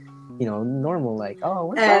 you know, normal, like, oh,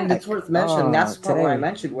 we're and back. it's worth mentioning, that's the part where I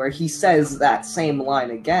mentioned where he says that same line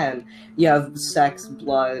again. You have sex,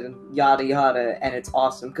 blood, and yada yada, and it's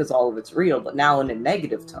awesome because all of it's real, but now in a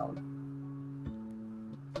negative tone.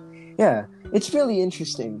 Yeah, it's really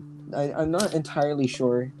interesting. I'm not entirely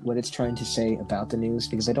sure what it's trying to say about the news,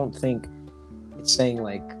 because I don't think it's saying,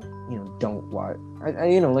 like, you know, don't watch.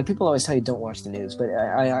 You know, like, people always tell you don't watch the news, but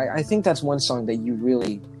I think that's one song that you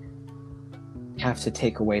really have to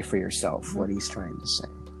take away for yourself what he's trying to say.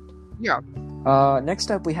 Yeah. Next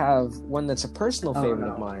up, we have one that's a personal favorite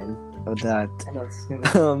of mine. That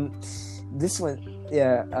this one,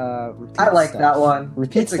 yeah. I like Stuff. that one.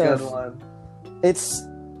 Repeat It's a Stuff. good one. It's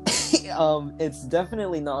it's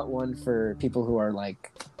definitely not one for people who are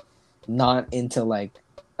like not into like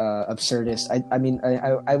absurdist. I mean,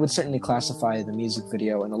 I would certainly classify the music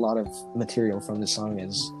video and a lot of material from the song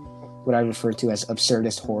as what I refer to as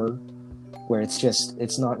absurdist horror, where it's just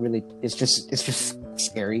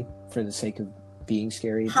scary for the sake of being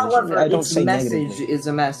scary. However, I don't its say message negatively. is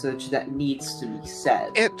a message that needs to be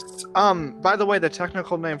said. It's by the way, the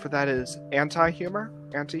technical name for that is anti-humor.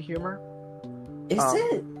 Anti-humor. Is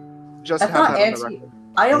it? Just I have thought that on the record.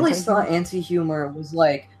 I always thought anti-humor was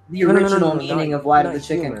like the No, original meaning of Why Did not the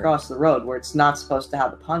Chicken humor. Cross the Road, where it's not supposed to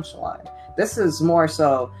have a punchline. This is more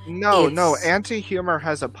so. No, It's- anti-humor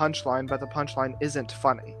has a punchline, but the punchline isn't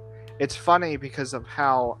funny. It's funny because of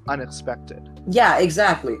how unexpected. Yeah,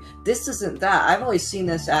 exactly. This isn't that. I've always seen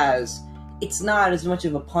this as it's not as much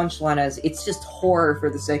of a punchline as it's just horror for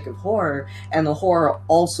the sake of horror, and the horror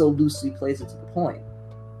also loosely plays it to the point.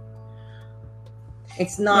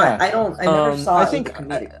 It's not. Yeah. I never saw I it think- with a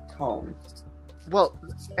comedic tone. Well,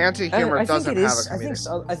 anti-humor I think doesn't it have is. a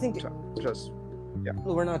comedic. I think Just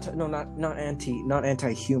we're not. No, not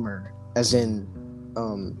anti-humor, as in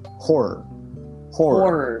horror.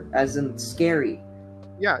 Horror, as in scary.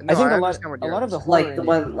 yeah. No, I think a understand what you're lot of the saying. horror Like the in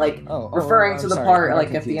one, like Oh, referring to I'm the sorry, part I'm like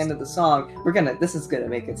at the confused. end of the song. This is gonna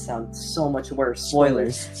make it sound so much worse.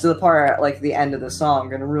 Spoilers. So the part at like the end of the song,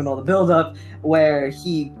 gonna ruin all the build up, where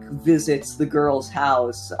he visits the girl's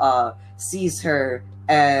house, sees her,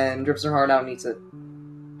 and rips her heart out and eats it.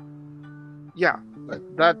 Yeah,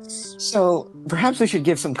 that's So perhaps we should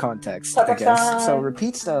give some context, I Context guess. time. So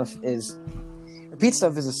Repeat Stuff is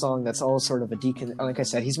a song that's all sort of a like I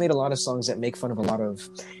said, he's made a lot of songs that make fun of a lot of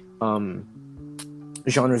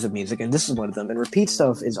genres of music, and this is one of them. And Repeat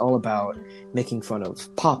Stuff is all about making fun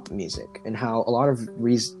of pop music and how a lot of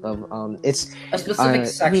it's A specific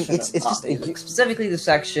section. I mean, it's of just pop music. Specifically the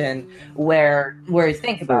section where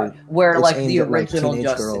think about it, where it's like aimed the at, like, original teenage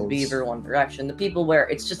Justin girls. Bieber, One Direction, the people where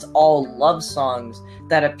it's just all love songs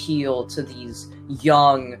that appeal to these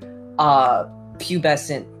young,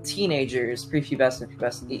 pubescent teenagers,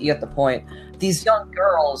 prepubescent, you get the point. These young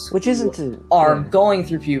girls, which isn't to are yeah. going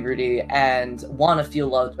through puberty and want to feel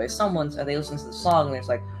loved by someone, so they listen to the song and it's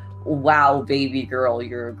like, wow, baby girl,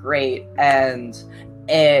 you're great, and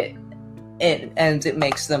it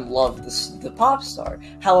makes them love the pop star.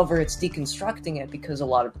 However, it's deconstructing it because a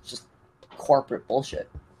lot of it's just corporate bullshit.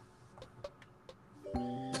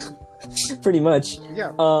 pretty much.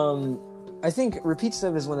 yeah. I think Repeat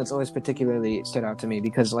Stuff is one that's always particularly stood out to me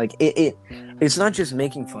because, like, it's not just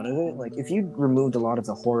making fun of it. Like, if you removed a lot of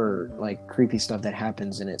the horror, like, creepy stuff that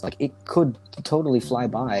happens in it, like, it could totally fly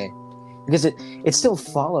by, because it still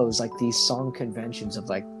follows, like, these song conventions of,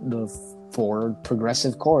 like, the 4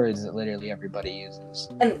 progressive chords that literally everybody uses.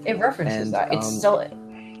 And it references And, that. It's still.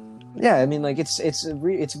 Yeah, I mean, like, it's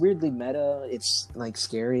weirdly meta. It's, like,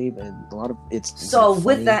 scary, but a lot of it's So like,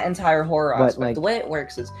 with funny. that entire horror But, aspect, like- the way it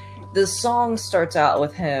works is the song starts out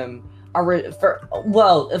with him. If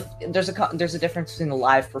there's a difference between the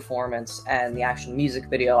live performance and the actual music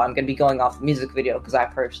video. I'm going to be going off the music video because I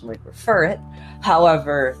personally prefer it.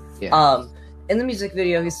 However, Yeah. in the music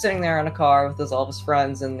video, he's sitting there in a car with all of his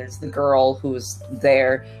friends, and there's the girl who's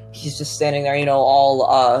there. He's just standing there,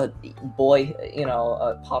 all boy,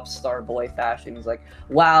 pop star boy fashion. He's like,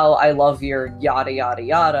 "Wow, I love your yada yada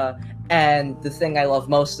yada." And the thing I love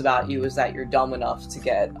most about you is that you're dumb enough to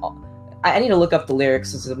get I need to look up the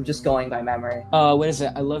lyrics because I'm just going by memory. What is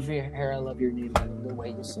it? I love your hair, I love your name, I love the way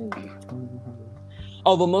you sing.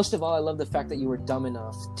 Oh, but most of all, I love the fact that you were dumb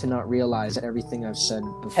enough to not realize that everything I've said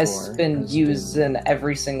before Has been used in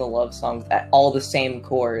every single love song at all the same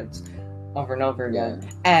chords over and over again. Yeah.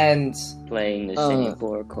 And Playing the same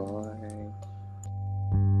 4 chords.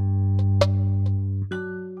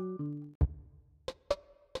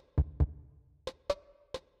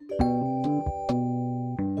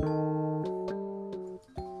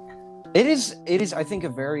 It is, I think, a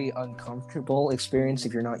very uncomfortable experience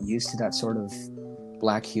if you're not used to that sort of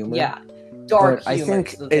black humor. yeah, dark But I humor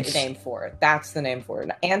think is the it's- name for it. That's the name for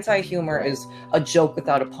it. Anti-humor is a joke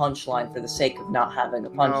without a punchline for the sake of not having a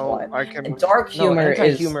punchline. No, I can. And dark humor is...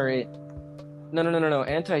 anti-humor. No.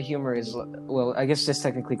 Anti-humor is, well, I guess this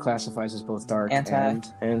technically classifies as both dark and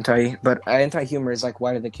anti. But anti-humor is like,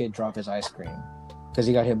 why did the kid drop his ice cream? Because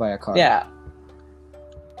he got hit by a car. Yeah.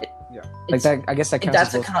 Like that, I guess that counts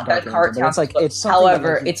That's as both that dark card and, but counts. it's like it's something that,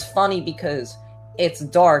 However, like, it's funny because it's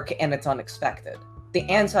dark and it's unexpected. The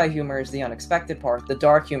anti-humor is the unexpected part. The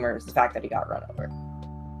dark humor is the fact that he got run over.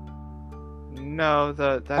 No,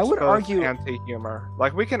 that's I would both argue- anti-humor.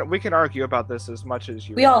 Like we can argue about this as much as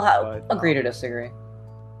you. We all want, have agree to disagree,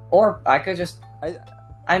 or I could just.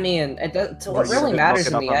 I mean, Or what you really could matters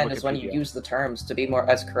look it in the up on end is when you Wikipedia. use the terms to be more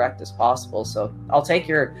as correct as possible. So I'll take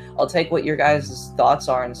what your guys' thoughts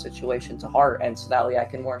are in the situation to heart, and so that way I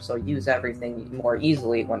can more so use everything more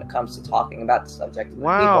easily when it comes to talking about the subject. With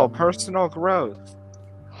Wow, people. personal growth.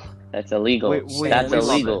 That's illegal. That's we love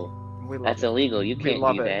illegal. We love That's it. illegal. You We can't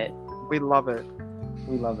love do it. that. We love it.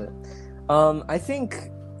 We love it. I think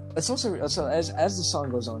it's also as the song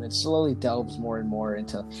goes on, it slowly delves more and more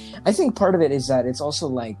into. I think part of it is that it's also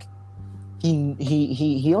like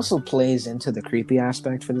he also plays into the creepy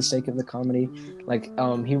aspect for the sake of the comedy. Like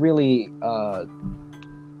he really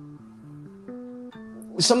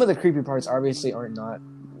some of the creepy parts obviously are not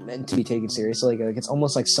meant to be taken seriously. Like it's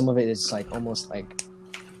almost like some of it is like almost like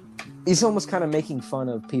he's almost kind of making fun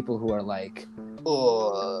of people who are like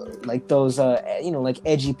like those like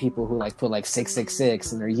edgy people who like put like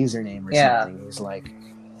 666 in their username or something.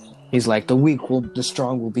 He's like the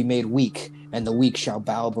strong will be made weak and the weak shall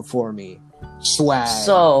bow before me. Swag.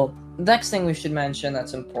 So, next thing we should mention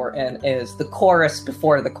that's important is the chorus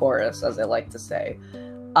before the chorus, as I like to say,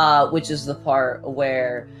 which is the part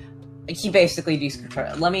where he basically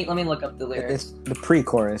let me look up the lyrics. It's the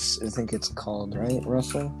pre-chorus, I think it's called, right,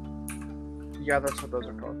 Russell? Yeah, that's what those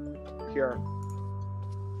are called. Here.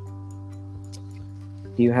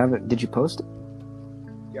 Do you have it? Did you post it?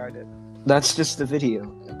 Yeah, I did. That's just the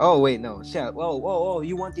video. Oh wait, no. Yeah. Whoa!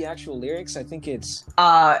 You want the actual lyrics? I think it's.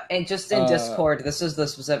 And just in Discord, this is the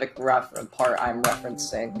specific part I'm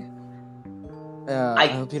referencing. I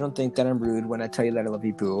hope you don't think that I'm rude when I tell you that I love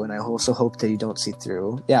you, boo, and I also hope that you don't see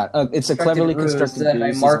through. Yeah, it's a cleverly constructed that my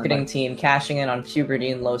ruse marketing team cashing in on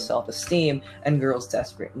puberty and low self-esteem and girls'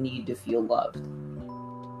 desperate need to feel loved.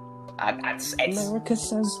 America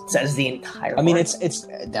says the entire. I mean, word. it's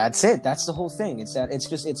that's it. That's the whole thing. It's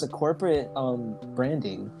a corporate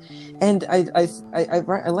branding, and I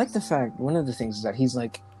like the fact one of the things is that he's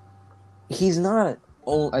not.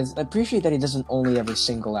 I appreciate that he doesn't only ever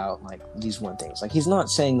single out like these one things. Like he's not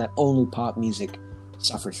saying that only pop music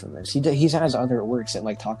suffers from this. He has other works that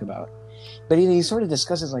like talk about, but he sort of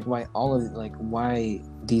discusses like why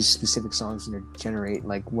these specific songs generate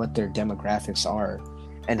like what their demographics are.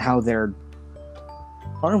 And how they're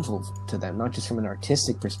harmful to them, not just from an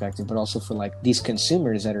artistic perspective, but also for like these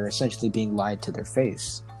consumers that are essentially being lied to their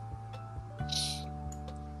face.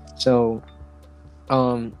 So,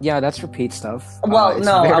 yeah, that's repeat stuff. Well, it's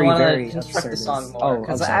no, I very, want very to construct the absurd. song more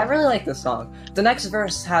because I'm I sorry. really like this song. The next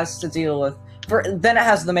verse has to deal with. Then it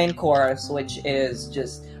has the main chorus, which is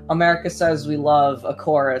just America says we love a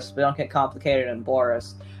chorus, but don't get complicated and bore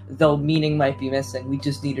us. Though meaning might be missing, we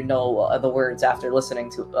just need to know the words after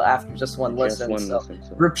just one listen.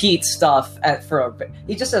 Repeat stuff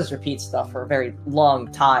he just says repeat stuff for a very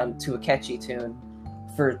long time to a catchy tune,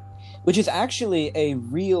 which is actually a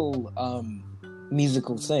real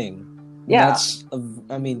musical thing. Yeah,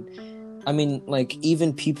 I mean, like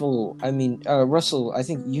even people. I mean, Russell, I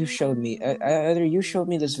think you showed me either you showed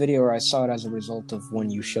me this video or I saw it as a result of one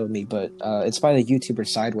you showed me. But it's by the YouTuber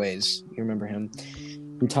Sideways. You remember him?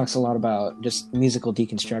 Who talks a lot about just musical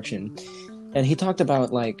deconstruction, and he talked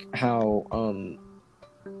about like how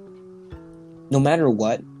no matter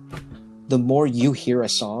what, the more you hear a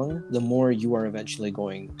song, the more you are eventually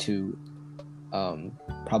going to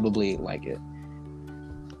probably like it.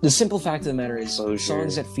 The simple fact of the matter is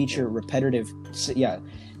songs that feature repetitive,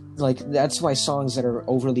 like that's why songs that are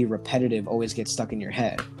overly repetitive always get stuck in your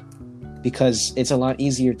head. because it's a lot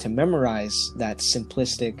easier to memorize that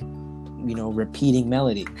simplistic, repeating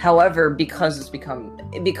melody. However, because it's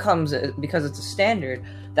a standard,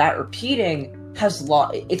 that repeating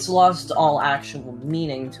it's lost all actual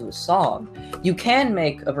meaning to a song. You can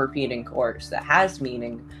make a repeating chorus that has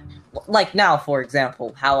meaning, like now, for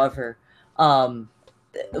example. However,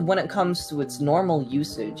 when it comes to its normal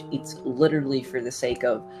usage, it's literally for the sake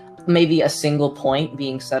of maybe a single point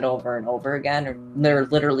being said over and over again, or there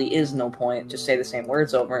literally is no point, just say the same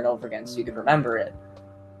words over and over again so you can remember it.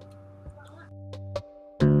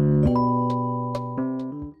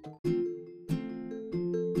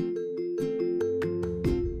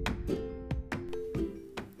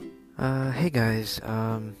 Hey guys,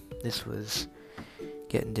 this was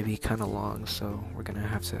getting to be kind of long, so we're gonna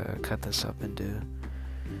have to cut this up into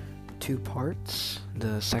 2 parts.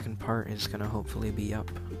 The second part is gonna hopefully be up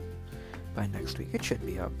by next week. It should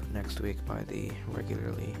be up next week by the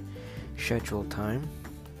regularly scheduled time.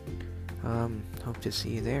 Hope to see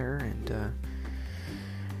you there, and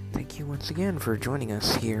thank you once again for joining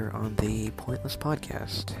us here on the Pointless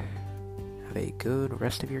Podcast. Have a good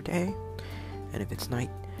rest of your day, and if it's night,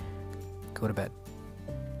 go to bed.